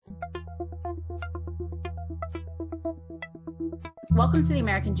Welcome to the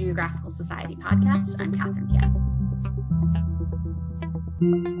American Geographical Society podcast. I'm Catherine Kiet.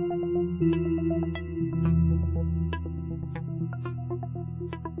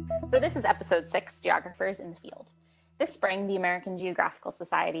 So this is episode 6, Geographers in the Field. This spring, the American Geographical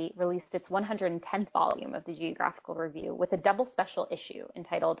Society released its 110th volume of the Geographical Review with a double special issue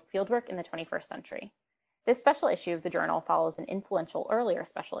entitled Fieldwork in the 21st Century. This special issue of the journal follows an influential earlier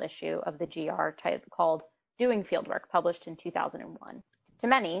special issue of the GR called Doing Fieldwork, published in 2001. To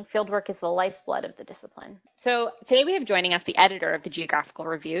many, fieldwork is the lifeblood of the discipline. So today we have joining us the editor of the Geographical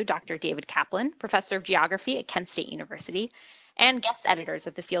Review, Dr. David Kaplan, professor of geography at Kent State University, and guest editors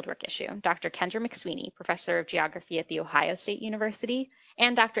of the Fieldwork issue, Dr. Kendra McSweeney, professor of geography at The Ohio State University,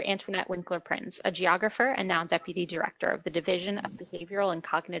 and Dr. Antoinette Winkler-Prinz, a geographer and now deputy director of the Division of Behavioral and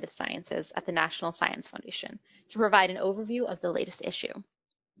Cognitive Sciences at the National Science Foundation, to provide an overview of the latest issue.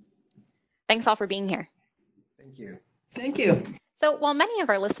 Thanks all for being here. Thank you. Thank you. So while many of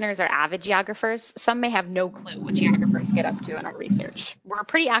our listeners are avid geographers, some may have no clue what geographers get up to in our research. We're a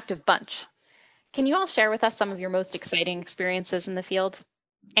pretty active bunch. Can you all share with us some of your most exciting experiences in the field?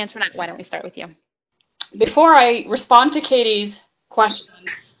 Antoinette, why don't we start with you? Before I respond to Katie's question,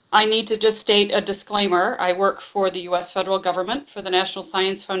 I need to just state a disclaimer. I work for the U.S. federal government for the National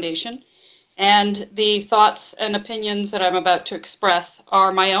Science Foundation, and the thoughts and opinions that I'm about to express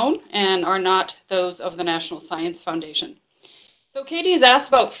are my own and are not those of the National Science Foundation. So Katie has asked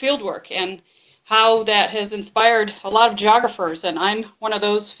about fieldwork and how that has inspired a lot of geographers, and I'm one of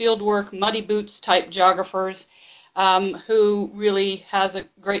those fieldwork muddy boots type geographers who really has a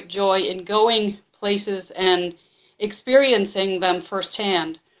great joy in going places and experiencing them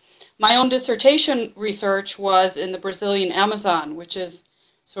firsthand. My own dissertation research was in the Brazilian Amazon, which is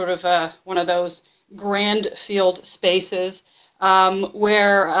sort of one of those grand field spaces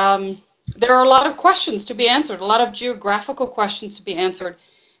where there are a lot of questions to be answered, a lot of geographical questions to be answered.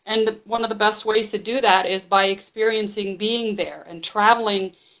 And one of the best ways to do that is by experiencing being there and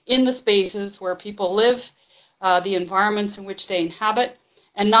traveling in the spaces where people live, the environments in which they inhabit,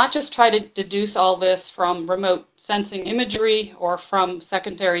 and not just try to deduce all this from remote sensing imagery or from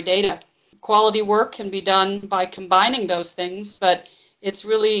secondary data. Quality work can be done by combining those things, but it's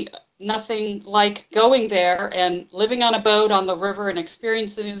really nothing like going there and living on a boat on the river and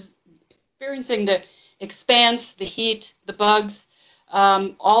experiencing the expanse, the heat, the bugs.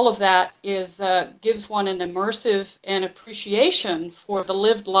 All of that gives one an immersive and appreciation for the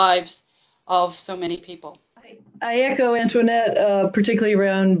lived lives of so many people. I echo Antoinette, particularly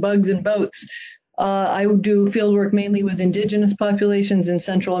around bugs and boats. I do fieldwork mainly with indigenous populations in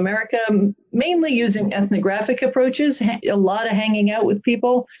Central America, mainly using ethnographic approaches, a lot of hanging out with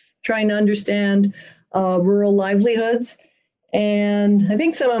people, trying to understand rural livelihoods. And I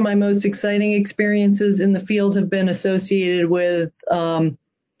think some of my most exciting experiences in the field have been associated with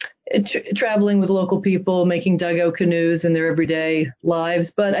traveling with local people, making dugout canoes in their everyday lives.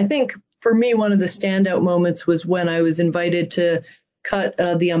 But I think for me, one of the standout moments was when I was invited to cut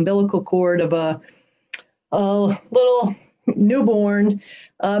the umbilical cord of a little newborn,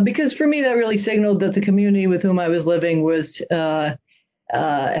 because for me, that really signaled that the community with whom I was living was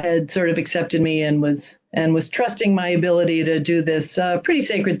had sort of accepted me and was trusting my ability to do this pretty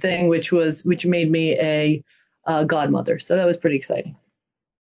sacred thing, which made me a godmother. So that was pretty exciting.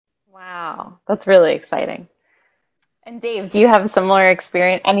 Wow, that's really exciting. And Dave, do you have any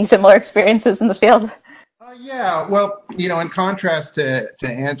similar experiences in the field? Yeah, well, in contrast to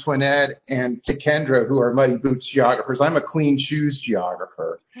Antoinette and to Kendra, who are muddy boots geographers, I'm a clean shoes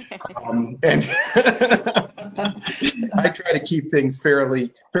geographer. And I try to keep things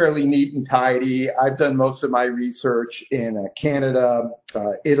fairly neat and tidy. I've done most of my research in Canada,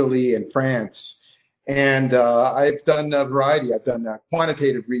 Italy, and France. And I've done a variety. I've done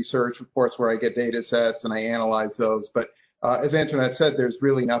quantitative research, of course, where I get data sets and I analyze those. But as Antoinette said, there's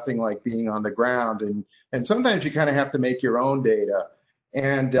really nothing like being on the ground. And sometimes you kind of have to make your own data.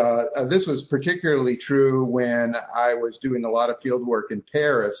 And this was particularly true when I was doing a lot of field work in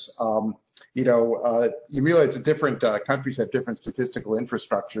Paris. You realize that different countries have different statistical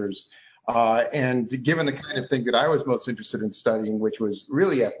infrastructures. And given the kind of thing that I was most interested in studying, which was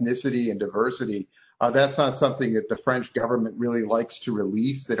really ethnicity and diversity, that's not something that the French government really likes to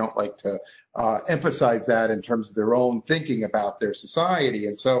release. They don't like to emphasize that in terms of their own thinking about their society.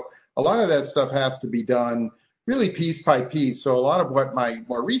 And so a lot of that stuff has to be done really piece by piece. So a lot of what my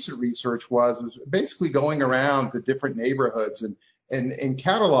more recent research was basically going around the different neighborhoods and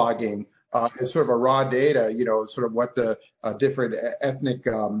cataloging as sort of a raw data, sort of what the different ethnic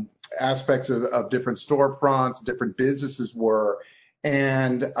aspects of different storefronts, different businesses were.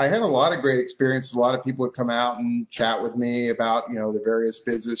 And I had a lot of great experiences. A lot of people would come out and chat with me about, the various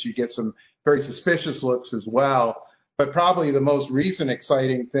business. You get some very suspicious looks as well. But probably the most recent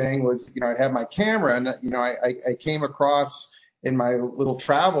exciting thing was, I'd have my camera and, I came across in my little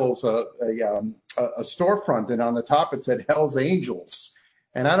travels a storefront, and on the top it said Hell's Angels.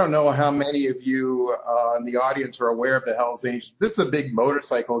 And I don't know how many of you in the audience are aware of the Hells Angels. This is a big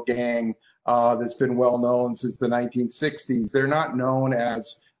motorcycle gang that's been well known since the 1960s. They're not known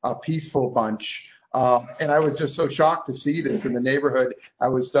as a peaceful bunch. And I was just so shocked to see this in the neighborhood I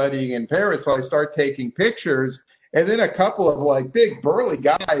was studying in Paris. So I start taking pictures. And then a couple of like big burly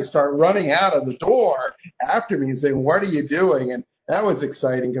guys start running out of the door after me and saying, "What are you doing?" And that was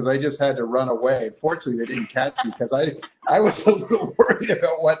exciting because I just had to run away. Fortunately, they didn't catch me because I was a little worried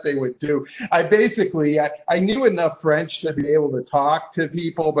about what they would do. I knew enough French to be able to talk to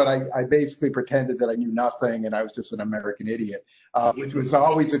people, but I basically pretended that I knew nothing and I was just an American idiot, which was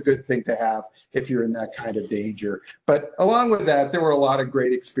always a good thing to have if you're in that kind of danger. But along with that, there were a lot of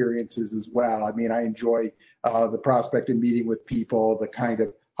great experiences as well. I mean, I enjoy the prospect of meeting with people, the kind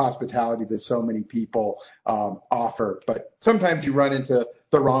of hospitality that so many people offer. But sometimes you run into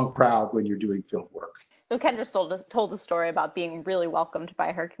the wrong crowd when you're doing field work. So Kendra told a story about being really welcomed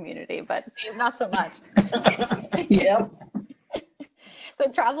by her community, but Dave, not so much. Yep.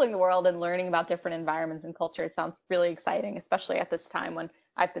 So traveling the world and learning about different environments and cultures sounds really exciting, especially at this time when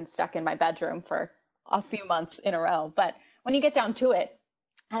I've been stuck in my bedroom for a few months in a row. But when you get down to it,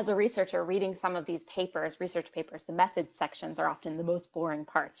 as a researcher reading some of these research papers, the methods sections are often the most boring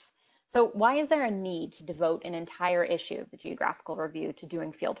parts. So why is there a need to devote an entire issue of the Geographical Review to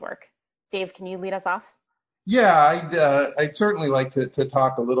doing fieldwork? Dave, can you lead us off? Yeah, I'd certainly like to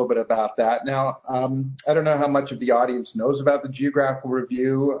talk a little bit about that. Now, I don't know how much of the audience knows about the Geographical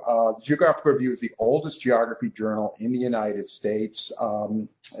Review. The Geographical Review is the oldest geography journal in the United States.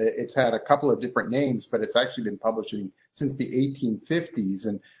 It's had a couple of different names, but it's actually been publishing since the 1850s.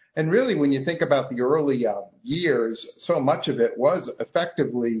 And really, when you think about the early years, so much of it was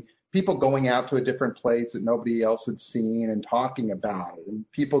effectively people going out to a different place that nobody else had seen and talking about it. And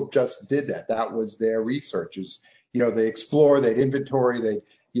people just did that. That was their research. They explore, they'd inventory, they'd,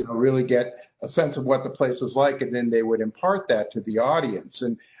 really get a sense of what the place was like, and then they would impart that to the audience.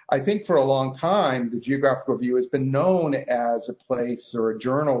 And I think for a long time, the Geographical Review has been known as a place or a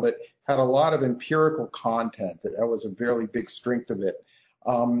journal that had a lot of empirical content. That was a very big strength of it.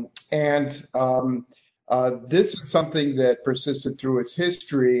 This is something that persisted through its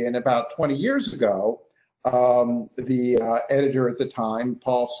history. And about 20 years ago, the editor at the time,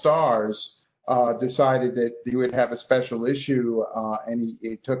 Paul Stars, decided that he would have a special issue, and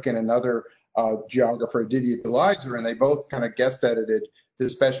he took in another geographer, Didier Deleyser, and they both kind of guest edited the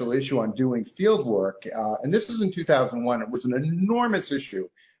special issue on doing field work. And this was in 2001. It was an enormous issue.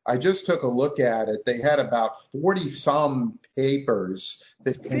 I just took a look at it. They had about 40 some papers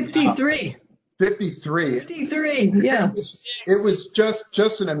that came 53. 53. 53, yeah. It was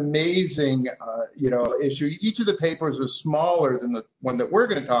just an amazing, issue. Each of the papers was smaller than the one that we're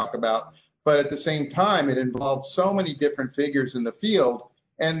going to talk about, but at the same time, it involved so many different figures in the field,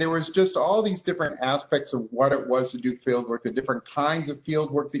 and there was just all these different aspects of what it was to do field work, the different kinds of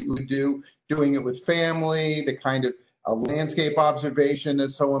field work that you would do, doing it with family, the kind of landscape observation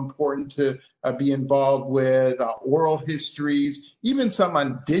that's so important to be involved with, oral histories, even some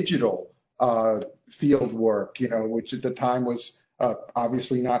on digital field work, which at the time was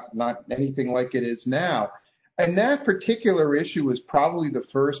obviously not anything like it is now. And that particular issue was probably the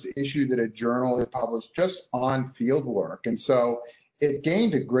first issue that a journal had published just on field work. And so it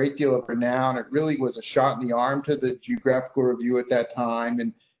gained a great deal of renown. It really was a shot in the arm to the Geographical Review at that time.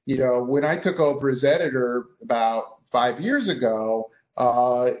 And, when I took over as editor about 5 years ago,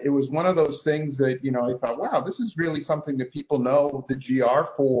 it was one of those things that, I thought, wow, this is really something that people know the GR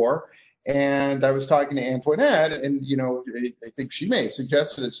for. And I was talking to Antoinette, and, I think she may have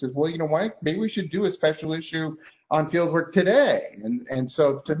suggested it. She says, well, you know what, maybe we should do a special issue on fieldwork today. And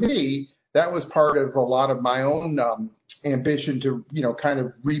so to me, that was part of a lot of my own ambition to, kind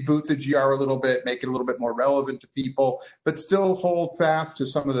of reboot the GR a little bit, make it a little bit more relevant to people, but still hold fast to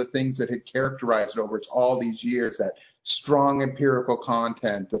some of the things that had characterized it over all these years, that strong empirical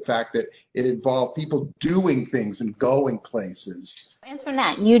content, the fact that it involved people doing things and going places.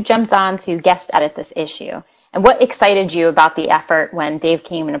 Antoinette, you jumped on to guest edit this issue. And what excited you about the effort when Dave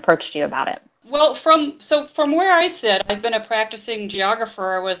came and approached you about it? Well, from where I sit, I've been a practicing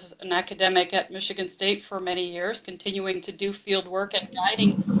geographer. I was an academic at Michigan State for many years, continuing to do field work and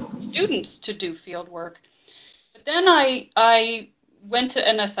guiding students to do field work. But then I went to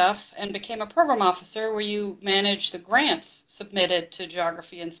NSF and became a program officer, where you manage the grants submitted to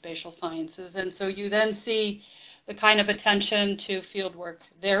geography and spatial sciences. And so you then see the kind of attention to fieldwork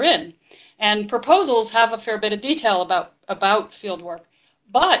therein. And proposals have a fair bit of detail about fieldwork.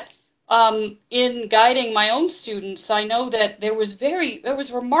 But in guiding my own students, I know that there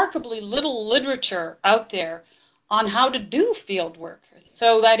was remarkably little literature out there on how to do fieldwork.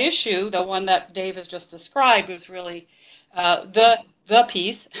 So that issue, the one that Dave has just described, was really the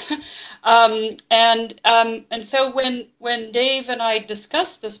piece. And so when Dave and I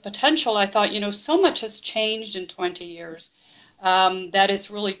discussed this potential, I thought, so much has changed in 20 years that it's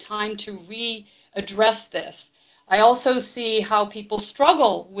really time to readdress this. I also see how people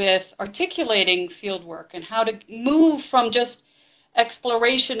struggle with articulating fieldwork and how to move from just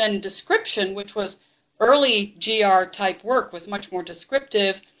exploration and description, which was early GR type work, was much more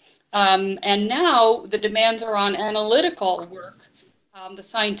descriptive. And now the demands are on analytical work, the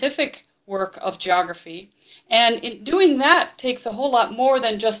scientific work of geography. And in doing that takes a whole lot more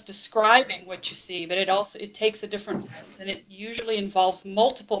than just describing what you see, but it takes a different lens, and it usually involves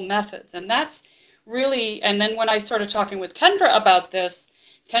multiple methods. And that's really, and then when I started talking with Kendra about this,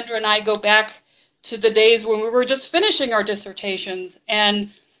 Kendra and I go back to the days when we were just finishing our dissertations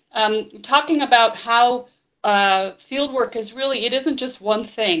and talking about how fieldwork is really, it isn't just one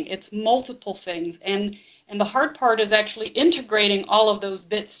thing, it's multiple things. And the hard part is actually integrating all of those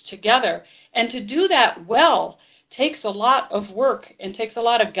bits together. And to do that well takes a lot of work and takes a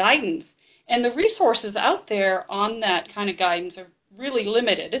lot of guidance. And the resources out there on that kind of guidance are really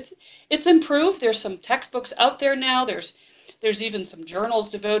limited. It's improved. There's some textbooks out there now. There's even some journals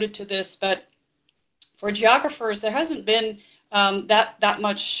devoted to this. But for geographers, there hasn't been that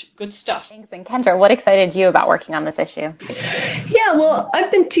much good stuff. Thanks. And Kendra, what excited you about working on this issue? Yeah, well,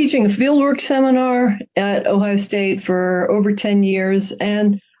 I've been teaching a fieldwork seminar at Ohio State for over 10 years,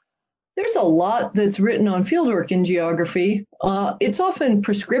 and there's a lot that's written on fieldwork in geography. It's often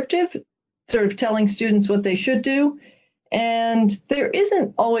prescriptive, sort of telling students what they should do, and there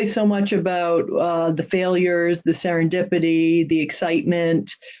isn't always so much about the failures, the serendipity, the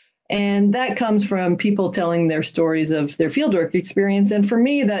excitement. And that comes from people telling their stories of their fieldwork experience. And for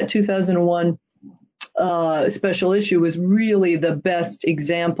me, that 2001 special issue was really the best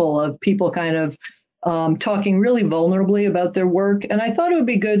example of people kind of talking really vulnerably about their work. And I thought it would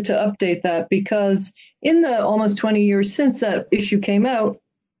be good to update that because in the almost 20 years since that issue came out,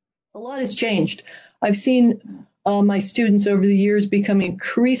 a lot has changed. I've seen my students over the years become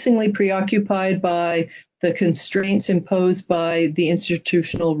increasingly preoccupied by the constraints imposed by the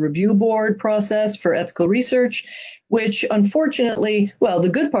Institutional Review Board process for ethical research, which unfortunately, well, the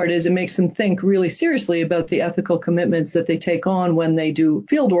good part is it makes them think really seriously about the ethical commitments that they take on when they do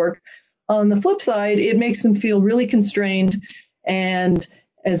fieldwork. On the flip side, it makes them feel really constrained and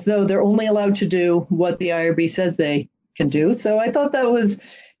as though they're only allowed to do what the IRB says they can do. So I thought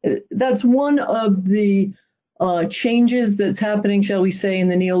that's one of the changes that's happening, shall we say, in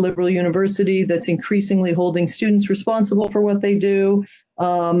the neoliberal university that's increasingly holding students responsible for what they do.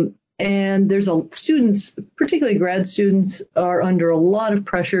 And there's students, particularly grad students, are under a lot of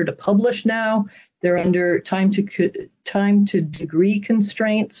pressure to publish now. They're under time to degree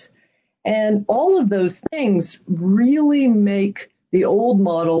constraints. And all of those things really make the old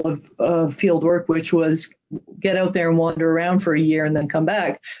model of fieldwork, which was get out there and wander around for a year and then come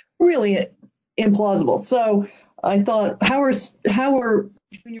back, really implausible. So I thought, how are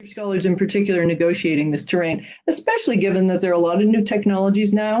junior scholars in particular negotiating this terrain, especially given that there are a lot of new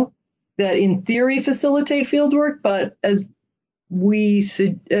technologies now that in theory facilitate fieldwork, but as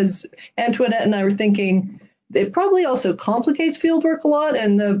Antoinette and I were thinking, it probably also complicates fieldwork a lot.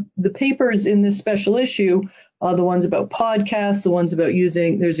 And the papers in this special issue, the ones about podcasts, the ones about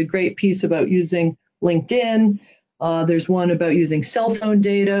there's a great piece about using LinkedIn. There's one about using cell phone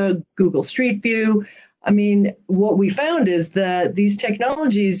data, Google Street View. I mean, what we found is that these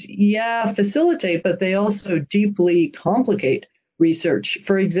technologies, facilitate, but they also deeply complicate research.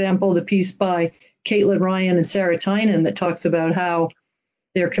 For example, the piece by Caitlin Ryan and Sarah Tynan that talks about how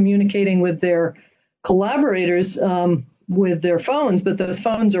they're communicating with their collaborators with their phones, but those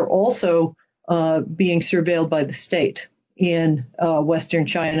phones are also being surveilled by the state in Western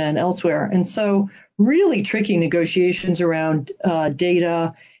China and elsewhere. And so really tricky negotiations around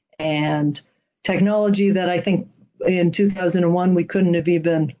data and technology that I think in 2001 we couldn't have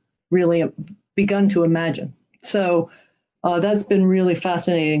even really begun to imagine. So that's been really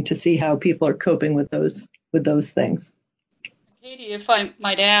fascinating to see how people are coping with those things. Katie, if I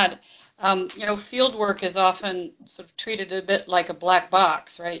might add, field work is often sort of treated a bit like a black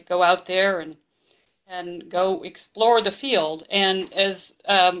box, right? Go out there and go explore the field. And as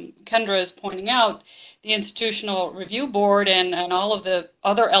Kendra is pointing out, the Institutional Review Board and all of the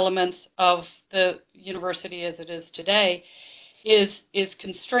other elements of the university as it is today is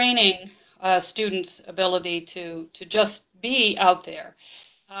constraining students' ability to just be out there.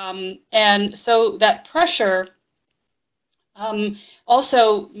 And so that pressure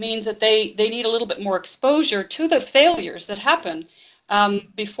also means that they need a little bit more exposure to the failures that happen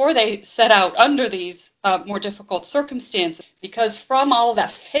before they set out under these more difficult circumstances, because from all of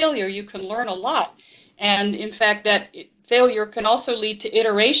that failure you can learn a lot. And in fact, that failure can also lead to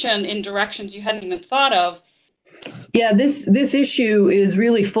iteration in directions you hadn't even thought of. Yeah, this issue is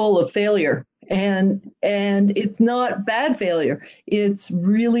really full of failure, and it's not bad failure. It's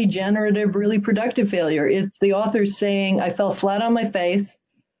really generative, really productive failure. It's the authors saying, I fell flat on my face,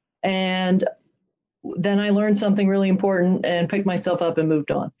 and then I learned something really important and picked myself up and moved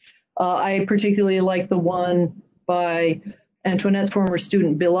on. I particularly like the one by Antoinette's former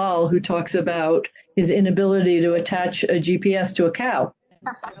student Bilal, who talks about his inability to attach a GPS to a cow.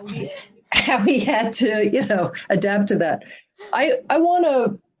 How he had to, adapt to that. I want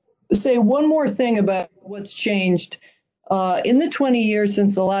to say one more thing about what's changed. In the 20 years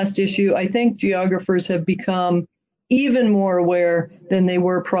since the last issue, I think geographers have become even more aware than they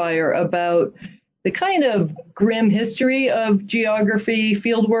were prior about the kind of grim history of geography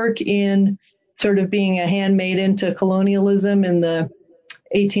fieldwork in sort of being a handmaiden to colonialism in the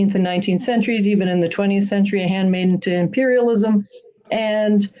 18th and 19th centuries, even in the 20th century, a handmaiden to imperialism.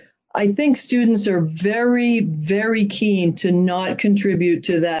 And I think students are very, very keen to not contribute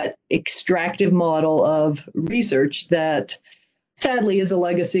to that extractive model of research that sadly is a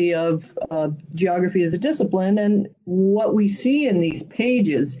legacy of geography as a discipline. And what we see in these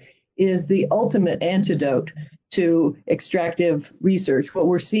pages is the ultimate antidote to extractive research. What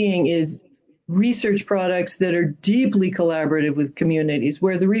we're seeing is research products that are deeply collaborative with communities,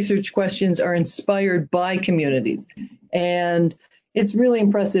 where the research questions are inspired by communities. And it's really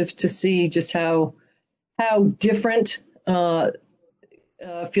impressive to see just how different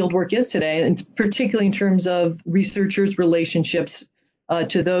fieldwork is today, and particularly in terms of researchers' relationships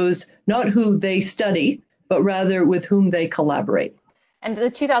to those, not who they study, but rather with whom they collaborate. And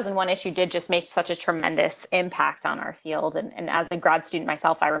the 2001 issue did just make such a tremendous impact on our field. And as a grad student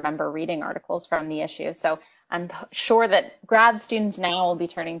myself, I remember reading articles from the issue. So I'm sure that grad students now will be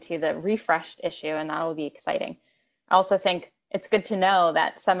turning to the refreshed issue, and that will be exciting. I also think it's good to know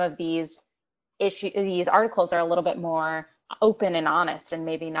that some of these articles are a little bit more open and honest, and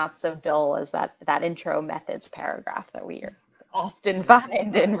maybe not so dull as that intro methods paragraph that we often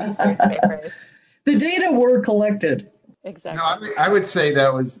find in research papers. The data were collected. Exactly. No, I would say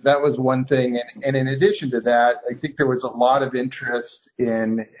that was one thing, and in addition to that, I think there was a lot of interest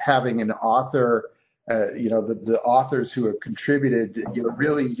in having an author. The authors who have contributed,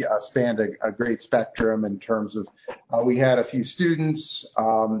 really spanned a great spectrum in terms of. We had a few students,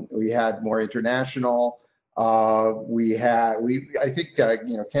 we had more international. I think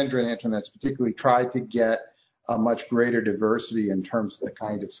Kendra and Antoinette's particularly tried to get a much greater diversity in terms of the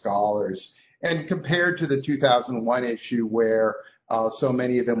kind of scholars. And compared to the 2001 issue, where so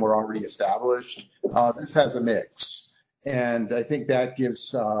many of them were already established, this has a mix. And I think that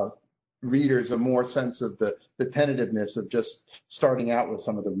gives readers a more sense of the tentativeness of just starting out with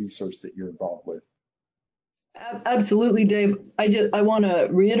some of the research that you're involved with. Absolutely, Dave. I want to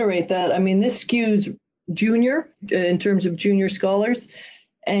reiterate that. I mean, this skews junior in terms of junior scholars,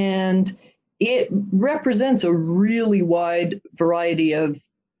 and it represents a really wide variety of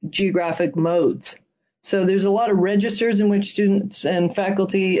geographic modes. So there's a lot of registers in which students and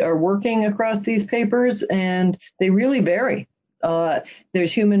faculty are working across these papers, and they really vary.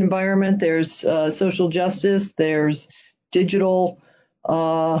 There's human environment, there's social justice, there's digital,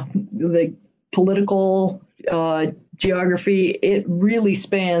 the political geography. It really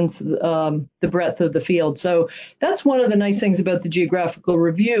spans the breadth of the field. So that's one of the nice things about the Geographical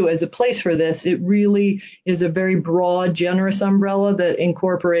Review as a place for this. It really is a very broad, generous umbrella that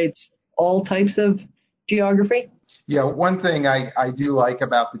incorporates all types of geography. Yeah, one thing I do like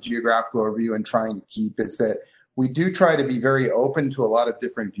about the Geographical Review and trying to keep is that we do try to be very open to a lot of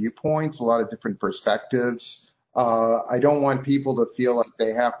different viewpoints, a lot of different perspectives. I don't want people to feel like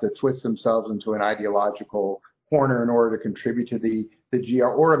they have to twist themselves into an ideological corner in order to contribute to the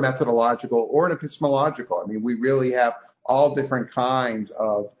or a methodological or an epistemological. I mean, we really have all different kinds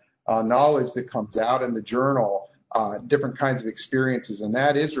of knowledge that comes out in the journal, different kinds of experiences, and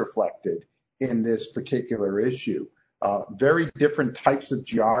that is reflected in this particular issue. Very different types of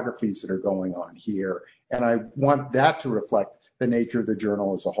geographies that are going on here, and I want that to reflect the nature of the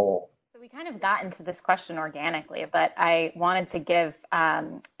journal as a whole. So we kind of got into this question organically, but I wanted to give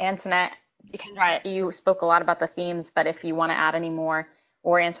Antoinette Kendra, you spoke a lot about the themes, but if you want to add any more,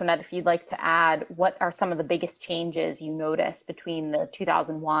 or Antoinette, if you'd like to add, what are some of the biggest changes you noticed between the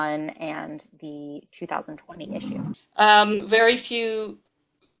 2001 and the 2020 issue? Very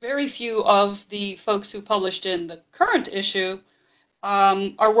few of the folks who published in the current issue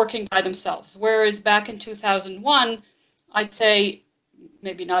are working by themselves. Whereas back in 2001, I'd say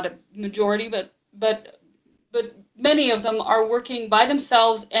maybe not a majority, but many of them are working by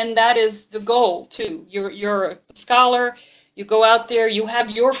themselves, and that is the goal too. You're a scholar, you go out there, you have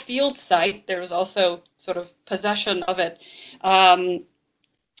your field site. There's also sort of possession of it, and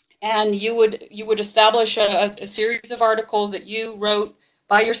you would establish a series of articles that you wrote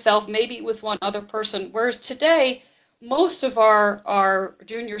by yourself, maybe with one other person. Whereas today, most of our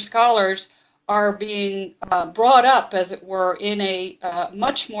junior scholars are being brought up, as it were, in a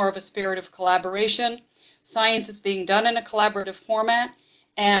much more of a spirit of collaboration. Science is being done in a collaborative format,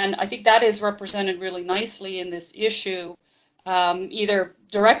 and I think that is represented really nicely in this issue, either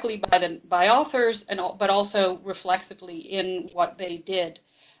directly by authors, but also reflexively in what they did.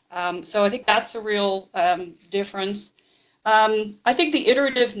 So I think that's a real difference. I think the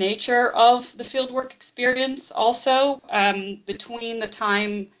iterative nature of the fieldwork experience also, between the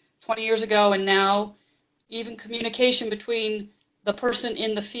time 20 years ago and now, even communication between the person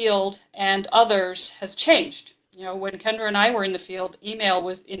in the field and others has changed. You know, when Kendra and I were in the field, email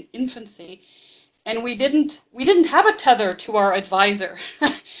was in infancy, and we didn't have a tether to our advisor.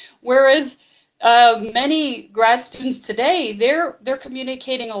 Whereas many grad students today, they're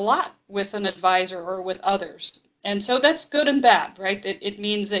communicating a lot with an advisor or with others. And so that's good and bad, right? It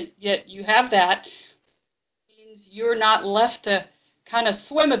means that you have that. It means you're not left to kind of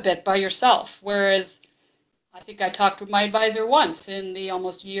swim a bit by yourself. Whereas I think I talked with my advisor once in the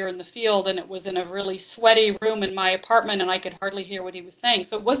almost year in the field, and it was in a really sweaty room in my apartment, and I could hardly hear what he was saying.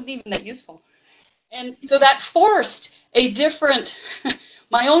 So it wasn't even that useful. And so that forced a different,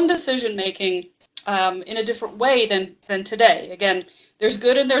 my own decision making in a different way than today. Again, there's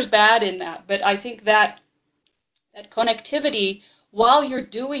good and there's bad in that, but I think that connectivity while you're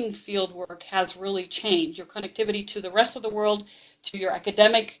doing field work has really changed. Your connectivity to the rest of the world, to your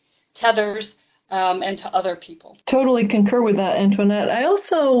academic tethers, and to other people. Totally concur with that, Antoinette. I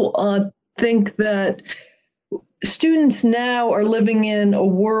also think that students now are living in a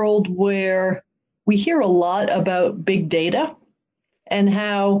world where we hear a lot about big data and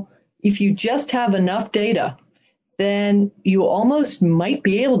how if you just have enough data, then you almost might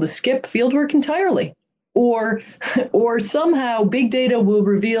be able to skip fieldwork entirely. Or somehow big data will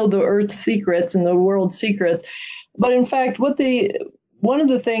reveal the Earth's secrets and the world's secrets. But in fact, one of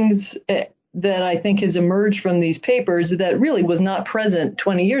the things that I think has emerged from these papers that really was not present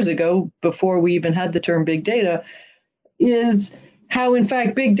 20 years ago, before we even had the term big data, is how, in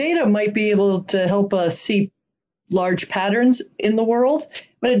fact, big data might be able to help us see large patterns in the world,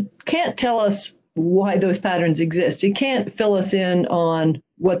 but it can't tell us why those patterns exist. It can't fill us in on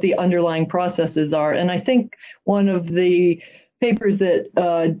what the underlying processes are. And I think one of the papers that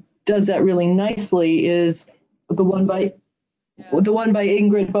does that really nicely is the one by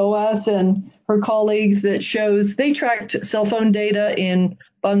Ingrid Boas and her colleagues that shows they tracked cell phone data in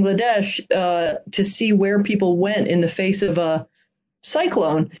Bangladesh to see where people went in the face of a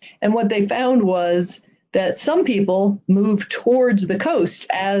cyclone. And what they found was that some people moved towards the coast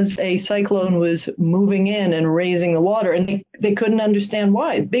as a cyclone was moving in and raising the water, and they couldn't understand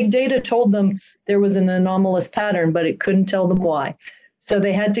why. Big data told them there was an anomalous pattern, but it couldn't tell them why. So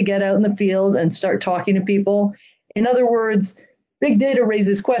they had to get out in the field and start talking to people. In other words, big data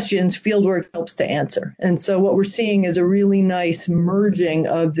raises questions, fieldwork helps to answer. And so what we're seeing is a really nice merging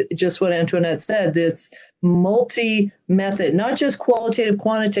of just what Antoinette said, this multi-method, not just qualitative,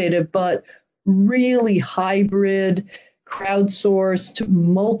 quantitative, but really hybrid, crowdsourced,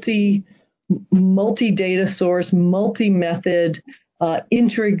 multi-data source, multi-method,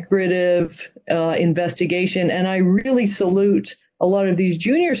 integrative investigation. And I really salute a lot of these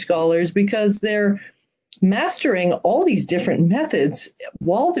junior scholars because they're mastering all these different methods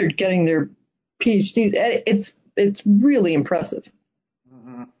while they're getting their PhDs. It's really impressive.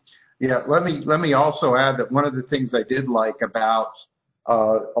 Mm-hmm. Yeah, let me also add that one of the things I did like about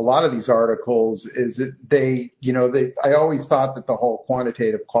a lot of these articles is that I always thought that the whole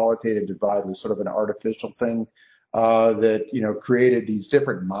quantitative qualitative divide was sort of an artificial thing that created these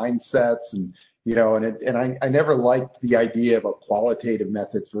different mindsets and I never liked the idea of a qualitative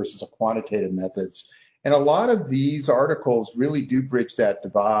methods versus a quantitative methods. And a lot of these articles really do bridge that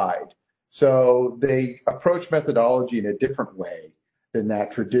divide. So they approach methodology in a different way than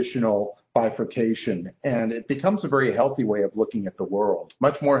that traditional bifurcation, and it becomes a very healthy way of looking at the world,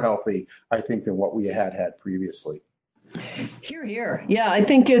 much more healthy, I think, than what we had previously. Here, here. Yeah, I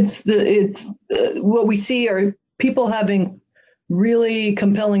think it's what we see are people having really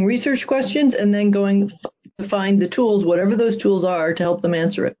compelling research questions and then going to find the tools, whatever those tools are, to help them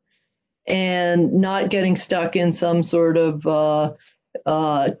answer it, and not getting stuck in some sort of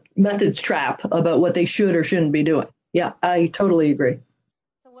methods trap about what they should or shouldn't be doing. Yeah, I totally agree.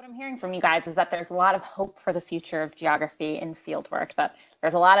 So what I'm hearing from you guys is that there's a lot of hope for the future of geography in fieldwork, that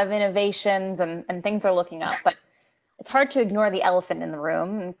there's a lot of innovations and things are looking up, but it's hard to ignore the elephant in the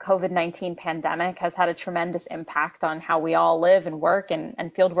room. COVID-19 pandemic has had a tremendous impact on how we all live and work, and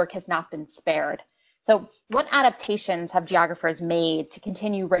fieldwork has not been spared. So what adaptations have geographers made to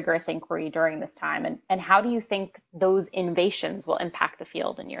continue rigorous inquiry during this time, and how do you think those innovations will impact the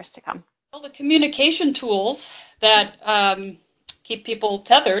field in years to come? Well, the communication tools that keep people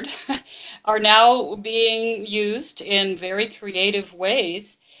tethered are now being used in very creative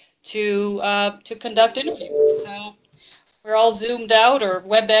ways to conduct interviews. So we're all Zoomed out or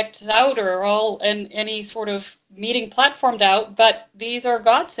WebExed out or all in any sort of meeting platformed out, but these are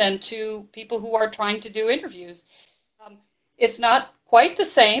godsend to people who are trying to do interviews. It's not quite the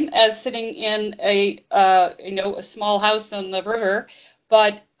same as sitting in a small house on the river,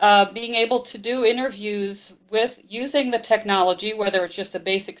 but being able to do interviews with using the technology, whether it's just a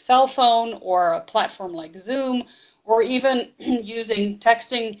basic cell phone or a platform like Zoom, or even using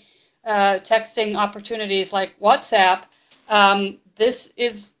texting opportunities like WhatsApp. This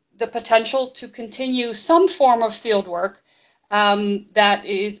is the potential to continue some form of field work that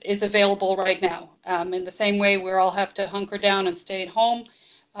is available right now. In the same way we all have to hunker down and stay at home,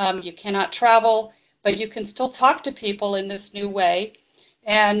 you cannot travel, but you can still talk to people in this new way.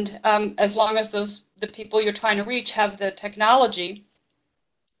 And as long as the people you're trying to reach have the technology,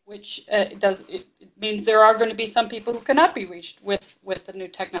 which it means there are going to be some people who cannot be reached with the new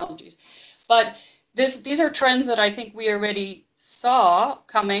technologies. But these are trends that I think we already saw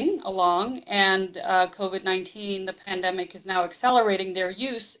coming along, and COVID-19, the pandemic, is now accelerating their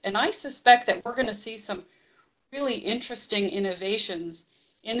use. And I suspect that we're going to see some really interesting innovations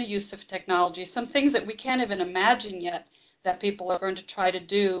in the use of technology, some things that we can't even imagine yet that people are going to try to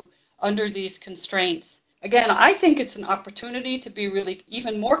do under these constraints. Again, I think it's an opportunity to be really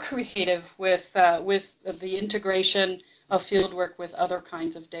even more creative with the integration of fieldwork with other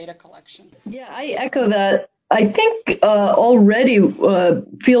kinds of data collection. Yeah, I echo that. I think already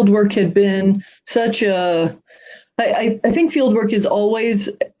fieldwork had been such a. I think fieldwork is always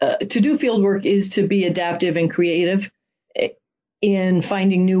to do fieldwork is to be adaptive and creative in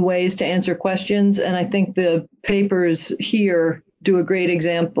finding new ways to answer questions, and I think the papers here do a great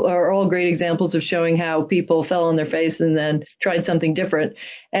example, are all great examples of showing how people fell on their face and then tried something different.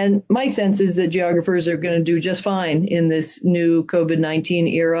 And my sense is that geographers are going to do just fine in this new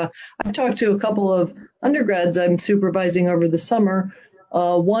COVID-19 era. I've talked to a couple of undergrads I'm supervising over the summer.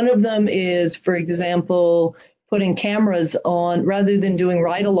 One of them is, for example, putting cameras on rather than doing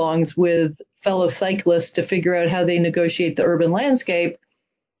ride-alongs with fellow cyclists to figure out how they negotiate the urban landscape.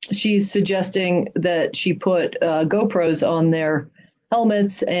 She's suggesting that she put GoPros on their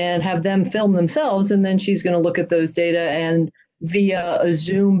helmets and have them film themselves, and then she's going to look at those data and via a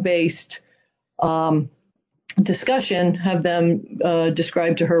Zoom-based discussion have them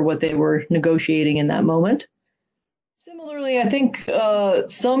describe to her what they were negotiating in that moment. Similarly, I think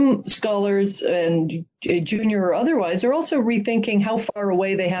some scholars, and junior or otherwise, are also rethinking how far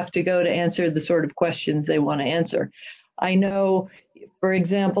away they have to go to answer the sort of questions they want to answer. I know, for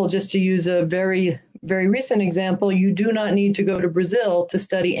example, just to use a very, very recent example, you do not need to go to Brazil to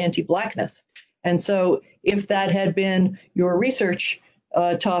study anti-Blackness. And so if that had been your research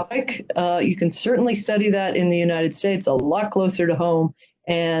topic, you can certainly study that in the United States, a lot closer to home,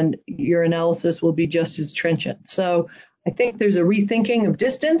 and your analysis will be just as trenchant. So I think there's a rethinking of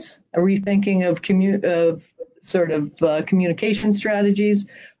distance, a rethinking of communication strategies,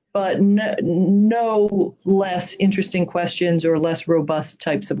 but no less interesting questions or less robust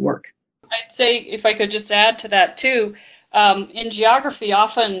types of work. I'd say, if I could just add to that too, in geography,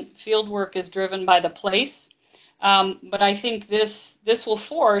 often fieldwork is driven by the place, but I think this will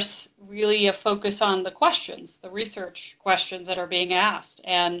force really a focus on the questions, the research questions that are being asked.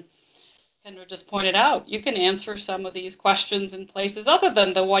 And Kendra just pointed out, you can answer some of these questions in places other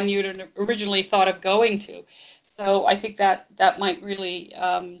than the one you'd originally thought of going to. So I think that might really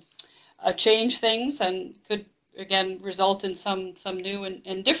change things and could, again, result in some new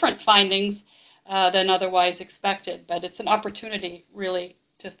and different findings than otherwise expected. But it's an opportunity, really,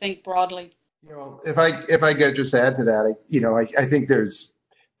 to think broadly. If I could just add to that, I think there's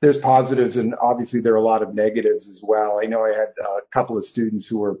there's positives, and obviously there are a lot of negatives as well. I know I had a couple of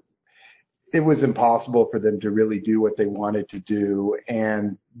students it was impossible for them to really do what they wanted to do,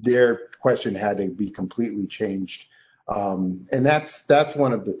 and their question had to be completely changed. And that's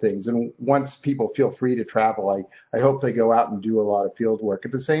one of the things. And once people feel free to travel, I hope they go out and do a lot of field work.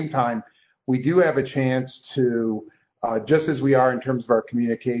 At the same time, we do have a chance to, just as we are in terms of our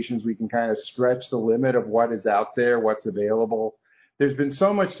communications, we can kind of stretch the limit of what is out there, what's available. There's been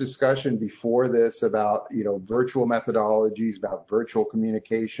so much discussion before this about, virtual methodologies, about virtual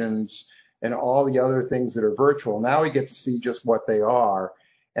communications, and all the other things that are virtual. Now we get to see just what they are.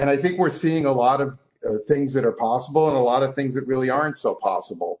 And I think we're seeing a lot of things that are possible and a lot of things that really aren't so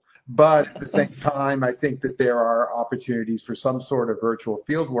possible. But at the same time, I think that there are opportunities for some sort of virtual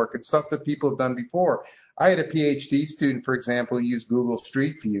field work and stuff that people have done before. I had a PhD student, for example, who used Google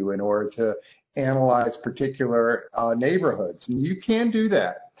Street View in order to analyze particular neighborhoods. And you can do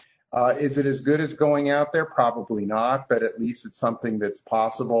that. Is it as good as going out there? Probably not, but at least it's something that's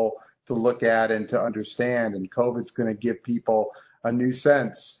possible to look at and to understand. And COVID's going to give people a new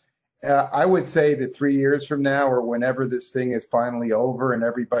sense. I would say that 3 years from now, or whenever this thing is finally over and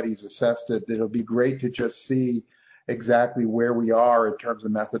everybody's assessed it, it'll be great to just see exactly where we are in terms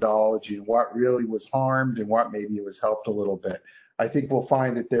of methodology and what really was harmed and what maybe it was helped a little bit. I think we'll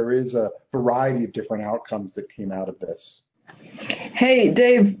find that there is a variety of different outcomes that came out of this. Hey,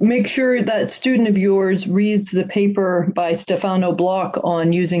 Dave, make sure that student of yours reads the paper by Stefano Bloch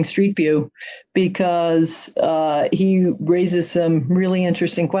on using Street View, because he raises some really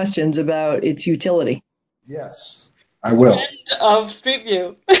interesting questions about its utility. Yes, I will. End of Street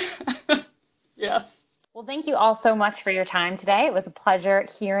View. Yes. Well, thank you all so much for your time today. It was a pleasure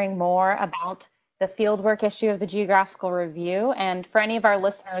hearing more about the fieldwork issue of the Geographical Review. And for any of our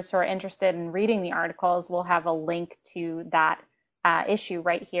listeners who are interested in reading the articles, we'll have a link to that issue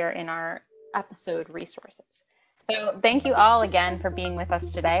right here in our episode resources. So thank you all again for being with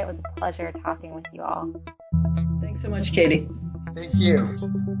us today. It was a pleasure talking with you all. Thanks so much, Katie. Thank you.